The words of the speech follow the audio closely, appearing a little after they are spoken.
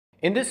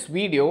In this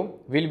video,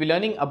 we'll be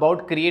learning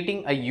about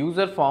creating a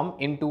user form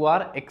into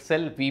our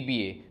Excel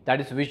VBA,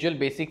 that is Visual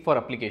Basic for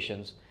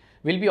Applications.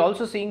 We'll be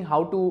also seeing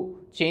how to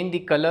change the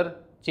color,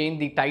 change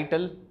the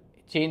title,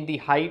 change the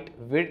height,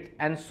 width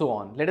and so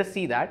on. Let us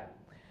see that.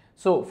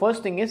 So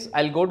first thing is,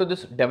 I'll go to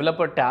this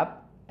Developer tab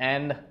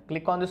and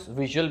click on this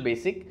Visual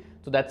Basic.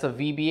 So that's a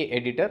VBA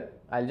editor.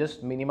 I'll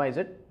just minimize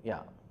it,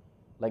 yeah,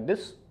 like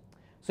this.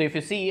 So if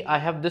you see, I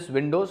have this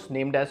windows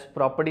named as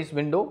Properties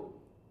window.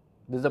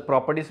 This is a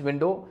properties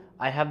window.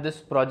 I have this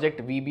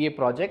project VBA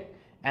project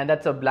and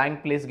that's a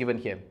blank place given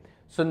here.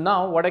 So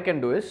now what I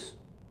can do is,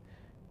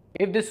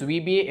 if this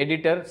VBA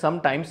editor,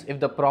 sometimes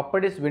if the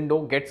properties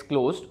window gets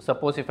closed,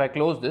 suppose if I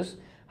close this,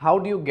 how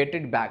do you get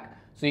it back?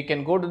 So you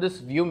can go to this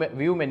view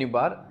menu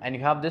bar and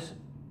you have this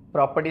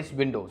properties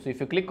window. So if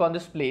you click on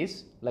this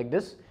place like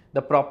this,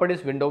 the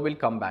properties window will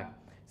come back.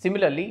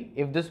 Similarly,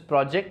 if this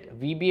project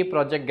VBA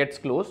project gets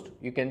closed,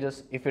 you can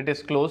just, if it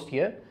is closed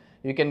here,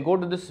 you can go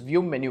to this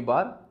view menu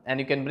bar and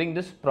you can bring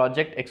this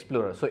project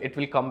explorer. So it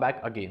will come back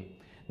again.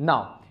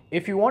 Now,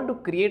 if you want to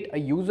create a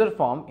user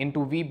form into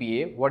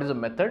VBA, what is the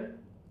method?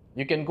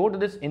 You can go to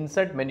this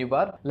insert menu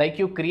bar. Like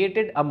you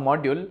created a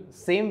module,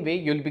 same way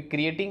you'll be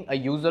creating a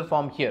user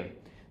form here.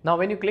 Now,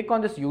 when you click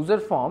on this user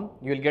form,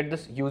 you'll get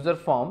this user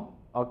form.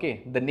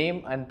 Okay, the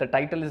name and the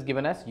title is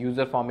given as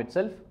user form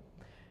itself.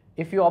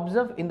 If you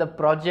observe in the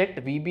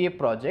project VBA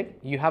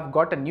project, you have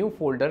got a new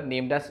folder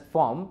named as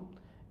form.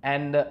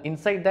 And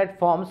inside that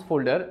forms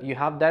folder, you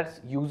have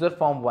that user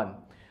form 1.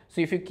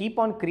 So if you keep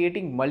on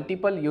creating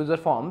multiple user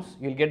forms,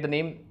 you'll get the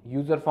name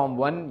user form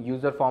 1,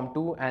 user form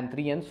 2 and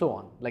 3 and so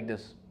on like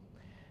this.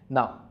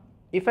 Now,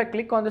 if I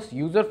click on this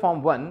user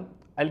form 1,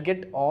 I'll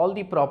get all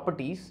the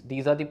properties.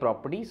 These are the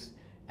properties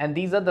and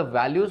these are the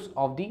values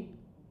of the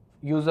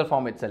user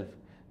form itself.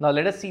 Now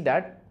let us see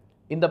that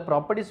in the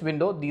properties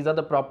window, these are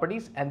the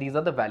properties and these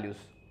are the values.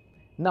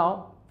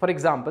 Now, for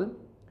example,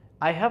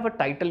 I have a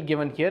title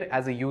given here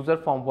as a user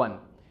form 1.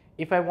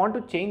 If I want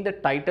to change the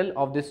title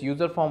of this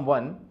user form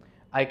 1,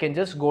 I can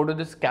just go to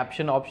this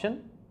caption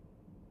option,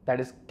 that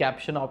is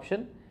caption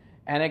option,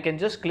 and I can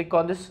just click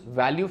on this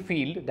value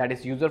field, that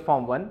is user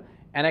form 1,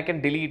 and I can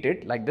delete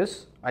it like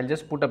this. I'll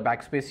just put a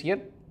backspace here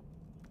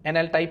and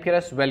I'll type here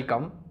as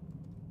welcome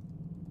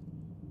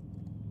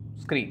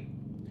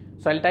screen.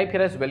 So I'll type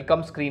here as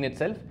welcome screen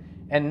itself.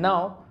 And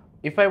now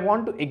if I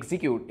want to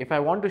execute, if I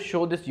want to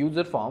show this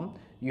user form,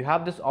 you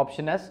have this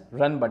option as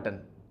run button.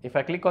 If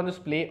I click on this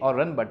play or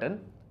run button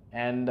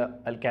and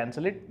I'll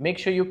cancel it, make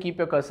sure you keep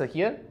your cursor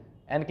here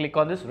and click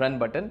on this run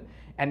button.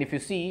 And if you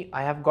see,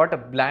 I have got a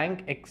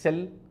blank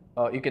Excel,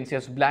 you can see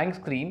as blank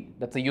screen,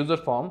 that's a user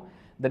form.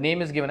 The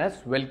name is given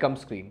as welcome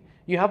screen.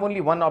 You have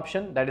only one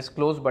option, that is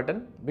close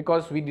button,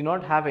 because we do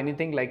not have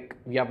anything like,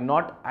 we have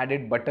not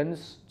added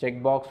buttons,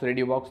 checkbox,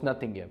 radio box,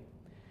 nothing here.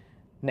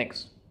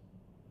 Next.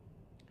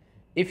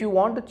 If you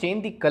want to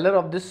change the color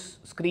of this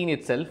screen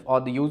itself or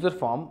the user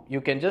form,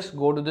 you can just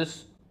go to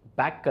this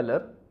back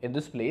color in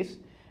this place.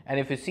 And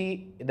if you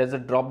see, there's a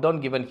drop down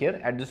given here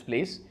at this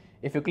place.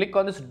 If you click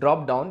on this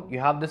drop down,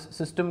 you have this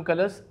system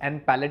colors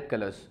and palette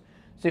colors.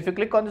 So if you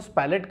click on this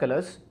palette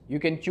colors, you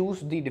can choose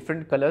the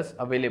different colors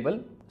available.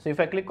 So if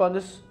I click on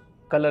this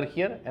color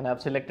here and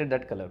I've selected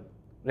that color.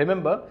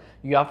 Remember,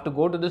 you have to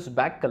go to this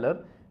back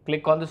color,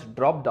 click on this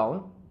drop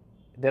down.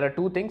 There are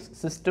two things,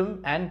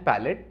 system and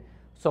palette.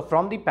 So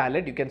from the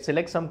palette, you can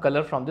select some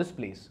color from this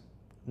place.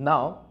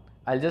 Now,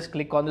 I'll just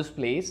click on this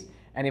place,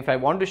 and if I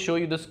want to show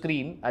you the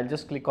screen, I'll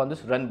just click on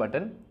this run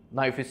button.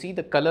 Now, if you see,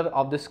 the color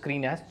of the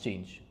screen has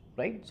changed,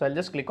 right? So I'll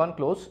just click on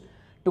close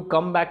to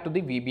come back to the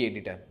VBA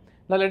editor.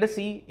 Now let us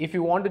see if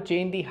you want to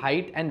change the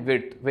height and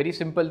width. Very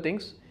simple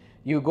things.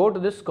 You go to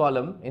this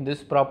column in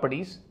this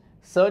properties,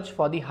 search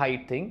for the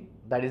height thing,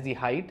 that is the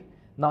height.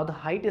 Now the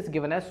height is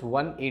given as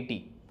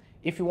 180.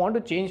 If you want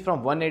to change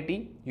from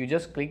 180, you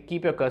just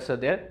keep your cursor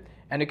there.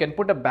 And you can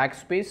put a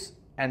backspace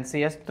and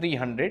say as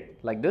 300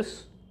 like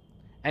this.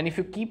 And if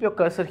you keep your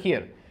cursor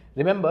here,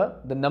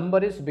 remember the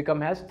number is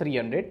become as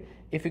 300.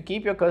 If you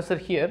keep your cursor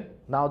here,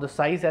 now the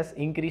size has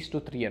increased to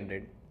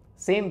 300.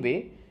 Same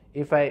way,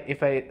 if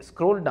I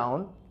scroll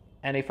down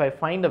and if I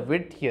find a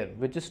width here,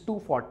 which is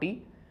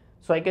 240,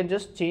 so I can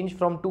just change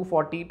from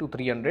 240 to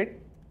 300.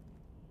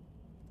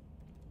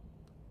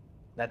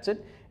 That's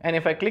it. And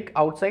if I click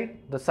outside,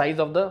 the size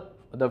of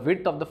the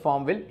width of the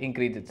form will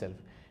increase itself.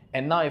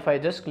 And now if I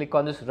just click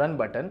on this run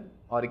button,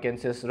 or you can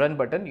say run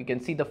button, you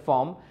can see the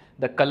form,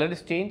 the color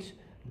is changed,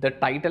 the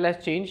title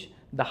has changed,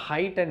 the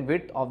height and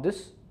width of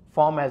this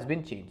form has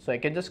been changed. So I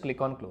can just click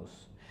on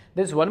close.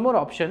 There's one more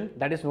option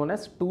that is known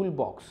as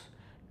toolbox.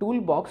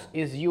 Toolbox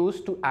is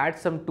used to add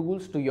some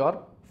tools to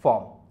your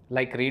form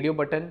like radio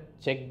button,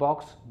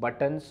 checkbox,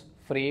 buttons,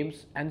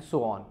 frames and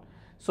so on.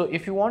 So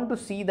if you want to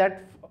see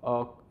that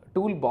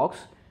toolbox,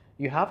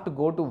 you have to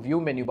go to view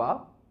menu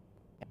bar,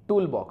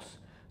 toolbox.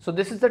 So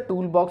this is the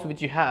toolbox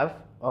which you have,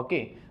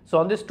 okay. So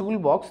on this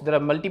toolbox, there are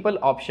multiple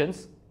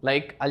options,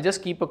 like I'll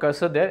just keep a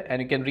cursor there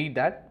and you can read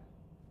that.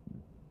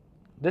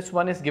 This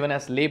one is given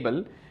as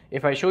label.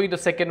 If I show you the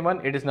second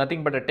one, it is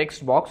nothing but a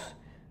text box.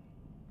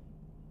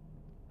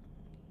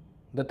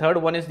 The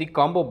third one is the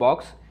combo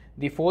box.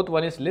 The fourth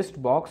one is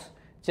list box,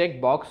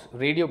 check box,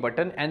 radio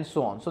button, and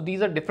so on. So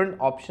these are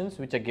different options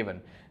which are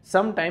given.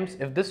 Sometimes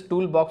if this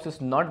toolbox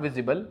is not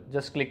visible,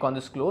 just click on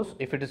this close.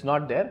 If it is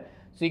not there,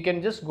 so you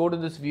can just go to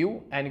this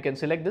view and you can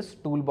select this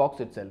toolbox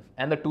itself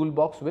and the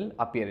toolbox will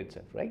appear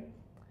itself, right?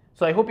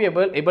 So I hope you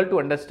are able to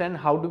understand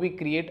how do we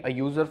create a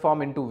user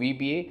form into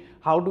VBA,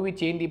 how do we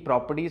change the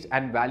properties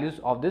and values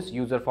of this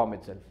user form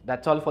itself.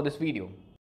 That's all for this video.